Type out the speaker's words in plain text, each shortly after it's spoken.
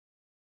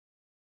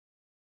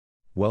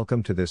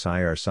Welcome to this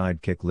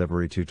irSidekick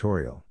livery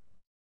tutorial.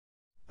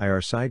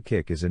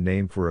 irSidekick is a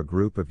name for a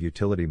group of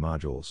utility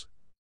modules.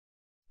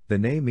 The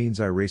name means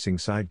iRacing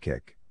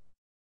sidekick.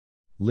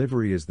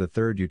 Livery is the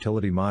third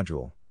utility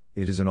module.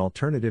 It is an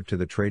alternative to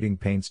the Trading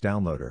Paints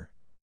downloader.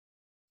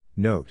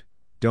 Note: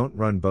 don't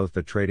run both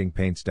the Trading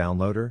Paints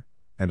downloader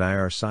and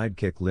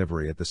irSidekick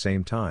livery at the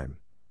same time.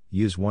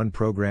 Use one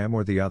program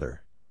or the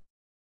other.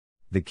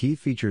 The key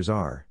features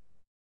are: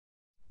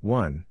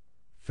 1.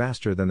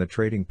 Faster than the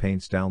Trading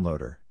Paints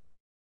downloader.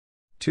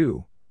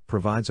 2.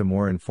 Provides a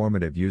more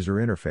informative user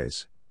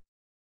interface.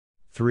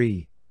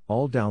 3.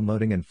 All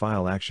downloading and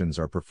file actions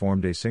are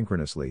performed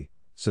asynchronously,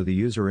 so the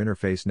user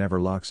interface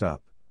never locks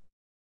up.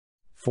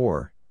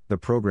 4. The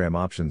program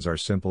options are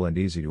simple and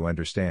easy to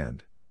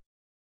understand.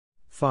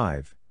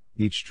 5.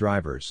 Each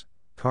driver's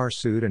car,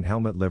 suit and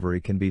helmet livery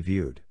can be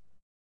viewed.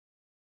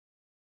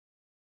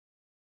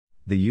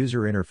 The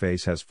user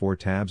interface has 4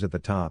 tabs at the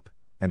top,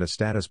 and a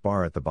status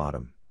bar at the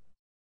bottom.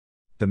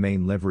 The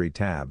main livery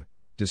tab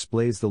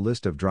displays the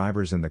list of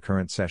drivers in the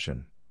current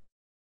session.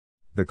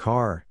 The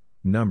car,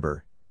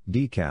 number,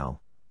 decal,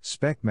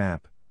 spec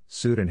map,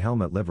 suit and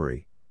helmet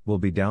livery will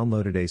be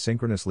downloaded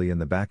asynchronously in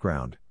the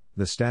background.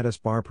 The status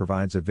bar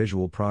provides a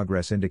visual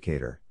progress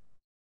indicator.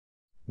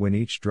 When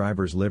each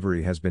driver's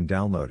livery has been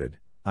downloaded,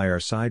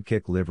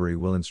 irSidekick livery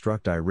will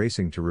instruct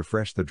iRacing to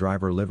refresh the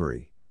driver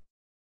livery.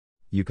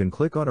 You can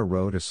click on a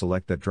row to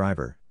select that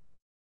driver.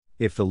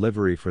 If the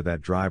livery for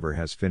that driver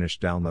has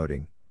finished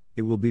downloading,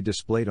 it will be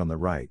displayed on the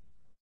right.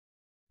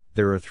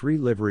 There are 3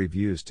 livery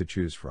views to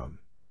choose from.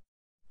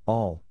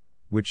 All,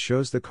 which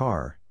shows the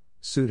car,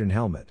 suit and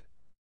helmet.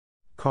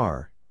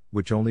 Car,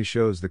 which only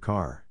shows the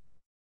car.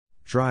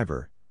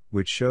 Driver,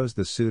 which shows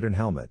the suit and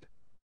helmet.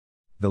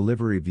 The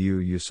livery view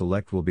you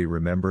select will be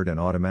remembered and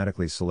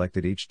automatically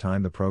selected each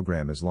time the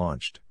program is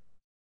launched.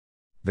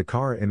 The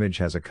car image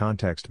has a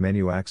context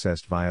menu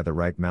accessed via the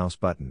right mouse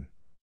button.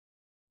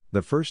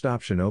 The first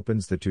option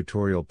opens the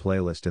tutorial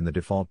playlist in the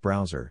default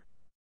browser.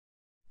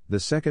 The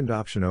second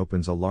option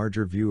opens a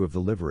larger view of the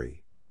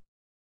livery.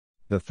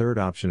 The third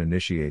option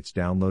initiates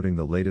downloading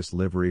the latest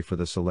livery for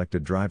the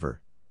selected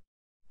driver.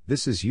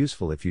 This is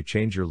useful if you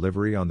change your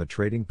livery on the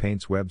Trading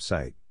Paints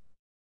website.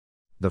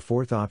 The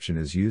fourth option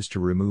is used to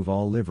remove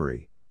all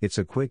livery. It's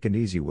a quick and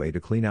easy way to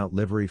clean out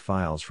livery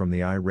files from the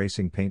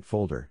iRacing Paint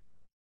folder.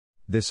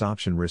 This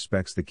option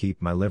respects the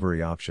Keep My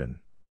Livery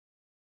option.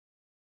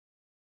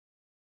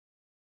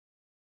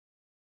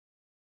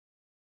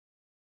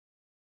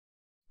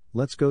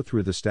 Let's go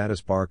through the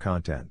status bar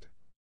content.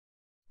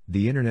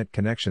 The internet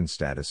connection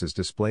status is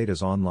displayed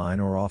as online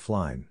or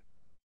offline.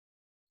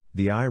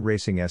 The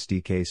iRacing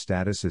SDK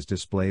status is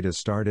displayed as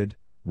started,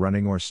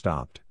 running or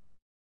stopped.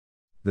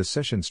 The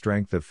session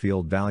strength of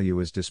field value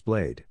is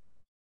displayed.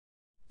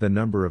 The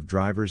number of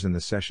drivers in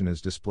the session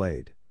is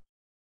displayed.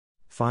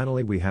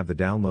 Finally, we have the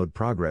download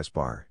progress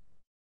bar.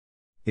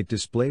 It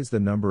displays the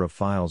number of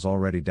files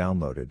already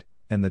downloaded,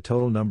 and the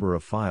total number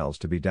of files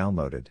to be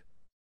downloaded.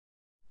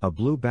 A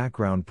blue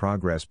background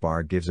progress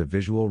bar gives a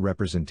visual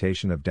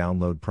representation of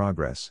download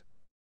progress.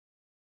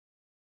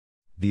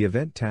 The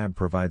Event tab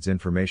provides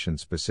information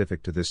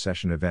specific to this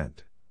session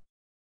event.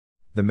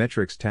 The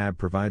Metrics tab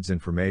provides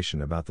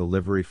information about the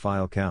livery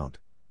file count,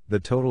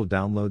 the total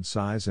download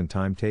size and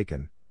time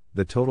taken,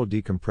 the total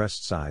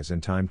decompressed size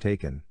and time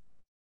taken.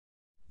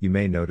 You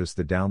may notice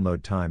the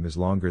download time is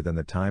longer than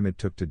the time it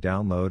took to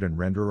download and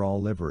render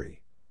all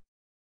livery.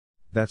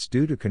 That's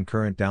due to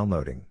concurrent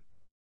downloading.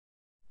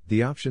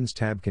 The Options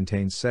tab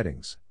contains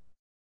settings.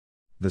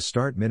 The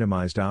Start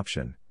Minimized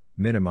option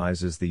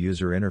minimizes the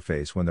user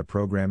interface when the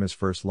program is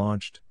first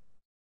launched.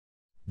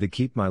 The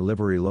Keep My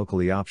Livery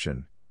Locally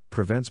option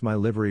prevents my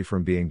livery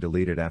from being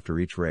deleted after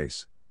each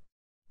race.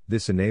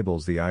 This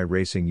enables the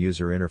iRacing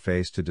user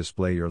interface to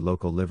display your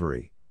local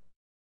livery.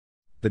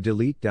 The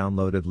Delete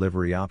Downloaded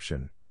Livery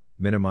option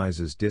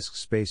minimizes disk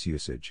space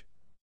usage.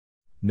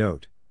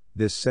 Note: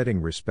 this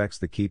setting respects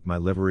the Keep My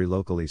Livery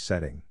Locally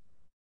setting.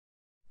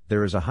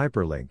 There is a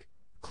hyperlink.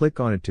 Click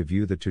on it to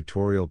view the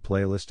tutorial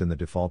playlist in the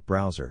default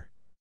browser.